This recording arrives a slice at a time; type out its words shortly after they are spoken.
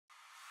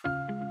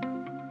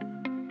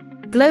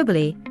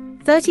Globally,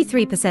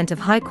 33% of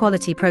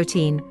high-quality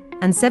protein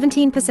and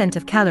 17%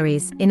 of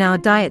calories in our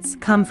diets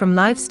come from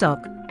livestock,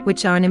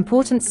 which are an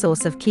important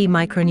source of key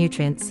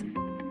micronutrients.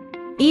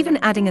 Even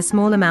adding a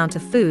small amount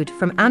of food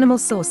from animal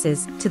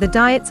sources to the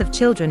diets of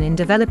children in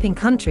developing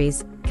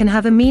countries can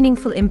have a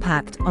meaningful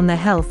impact on their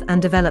health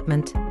and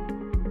development.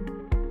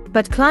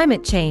 But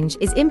climate change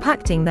is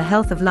impacting the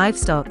health of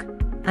livestock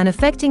and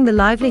affecting the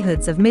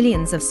livelihoods of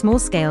millions of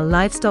small-scale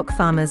livestock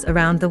farmers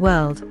around the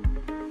world.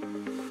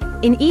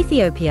 In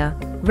Ethiopia,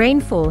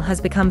 rainfall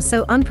has become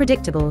so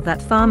unpredictable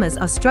that farmers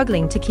are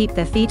struggling to keep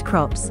their feed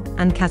crops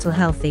and cattle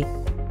healthy.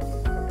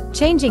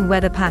 Changing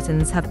weather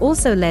patterns have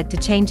also led to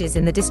changes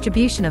in the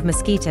distribution of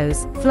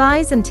mosquitoes,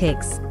 flies and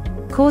ticks,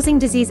 causing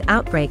disease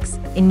outbreaks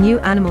in new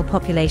animal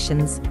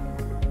populations.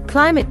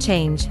 Climate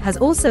change has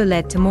also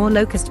led to more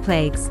locust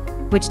plagues,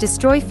 which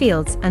destroy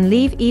fields and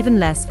leave even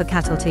less for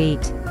cattle to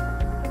eat.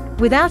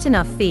 Without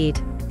enough feed,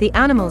 the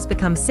animals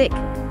become sick,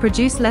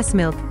 produce less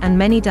milk, and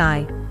many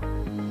die.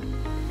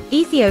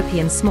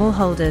 Ethiopian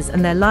smallholders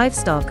and their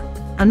livestock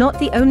are not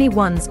the only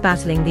ones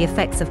battling the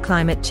effects of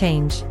climate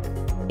change.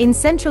 In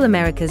Central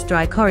America's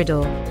dry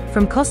corridor,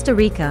 from Costa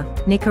Rica,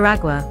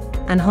 Nicaragua,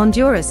 and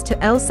Honduras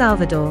to El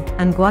Salvador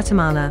and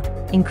Guatemala,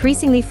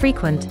 increasingly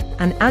frequent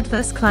and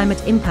adverse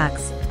climate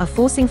impacts are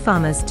forcing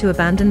farmers to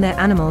abandon their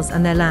animals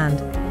and their land.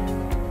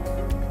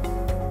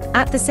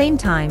 At the same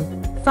time,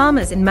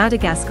 farmers in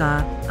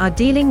Madagascar are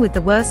dealing with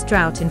the worst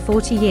drought in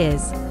 40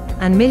 years,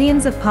 and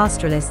millions of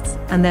pastoralists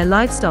and their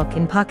livestock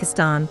in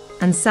Pakistan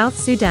and South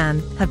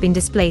Sudan have been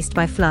displaced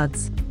by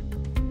floods.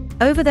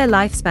 Over their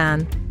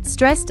lifespan,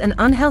 stressed and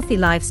unhealthy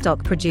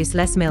livestock produce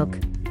less milk,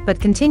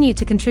 but continue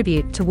to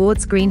contribute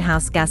towards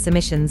greenhouse gas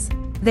emissions.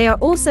 They are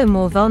also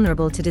more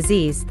vulnerable to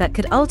disease that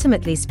could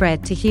ultimately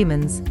spread to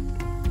humans.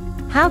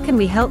 How can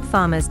we help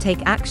farmers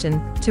take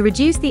action to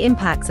reduce the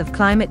impacts of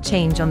climate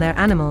change on their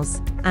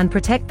animals and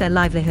protect their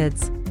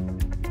livelihoods?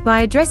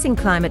 By addressing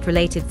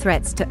climate-related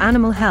threats to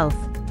animal health,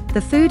 the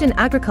Food and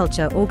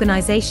Agriculture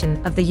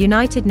Organization of the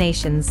United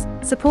Nations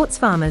supports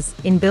farmers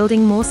in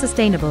building more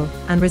sustainable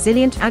and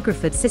resilient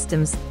agri-food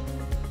systems.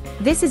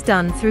 This is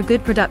done through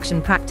good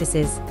production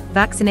practices,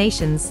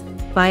 vaccinations,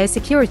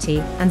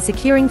 biosecurity, and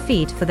securing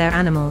feed for their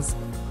animals.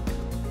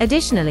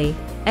 Additionally,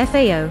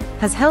 FAO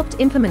has helped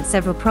implement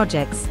several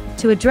projects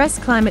to address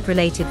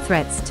climate-related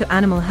threats to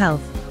animal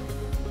health.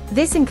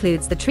 This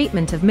includes the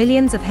treatment of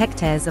millions of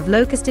hectares of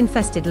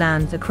locust-infested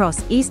land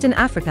across Eastern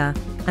Africa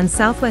and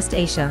Southwest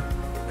Asia,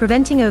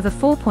 preventing over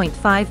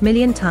 4.5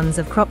 million tons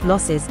of crop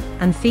losses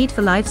and feed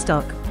for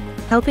livestock,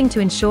 helping to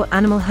ensure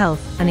animal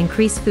health and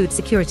increase food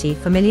security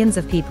for millions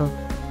of people.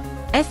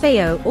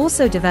 FAO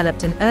also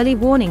developed an early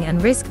warning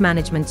and risk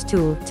management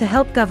tool to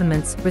help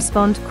governments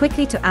respond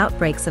quickly to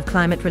outbreaks of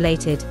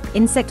climate-related,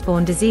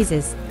 insect-borne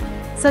diseases,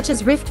 such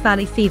as Rift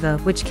Valley fever,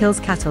 which kills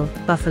cattle,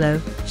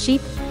 buffalo,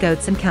 sheep,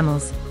 goats and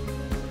camels.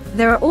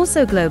 There are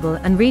also global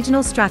and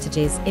regional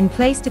strategies in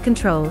place to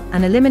control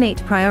and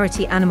eliminate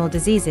priority animal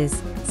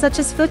diseases, such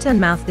as foot and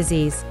mouth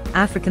disease,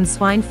 African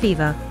swine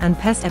fever, and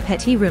pest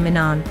petit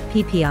ruminant,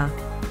 PPR.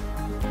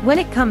 When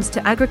it comes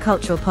to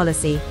agricultural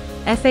policy,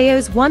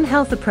 FAO's One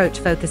Health approach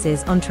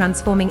focuses on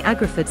transforming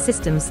agri-food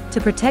systems to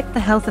protect the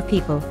health of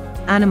people,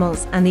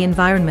 animals, and the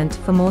environment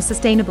for more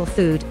sustainable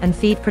food and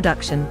feed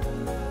production.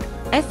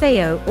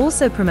 FAO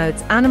also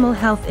promotes animal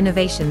health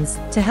innovations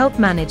to help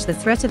manage the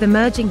threat of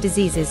emerging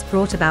diseases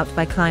brought about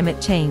by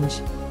climate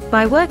change.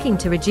 By working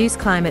to reduce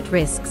climate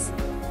risks,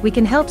 we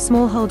can help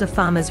smallholder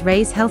farmers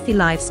raise healthy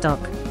livestock,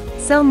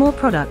 sell more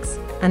products,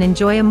 and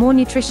enjoy a more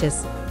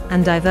nutritious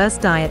and diverse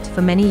diet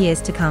for many years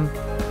to come.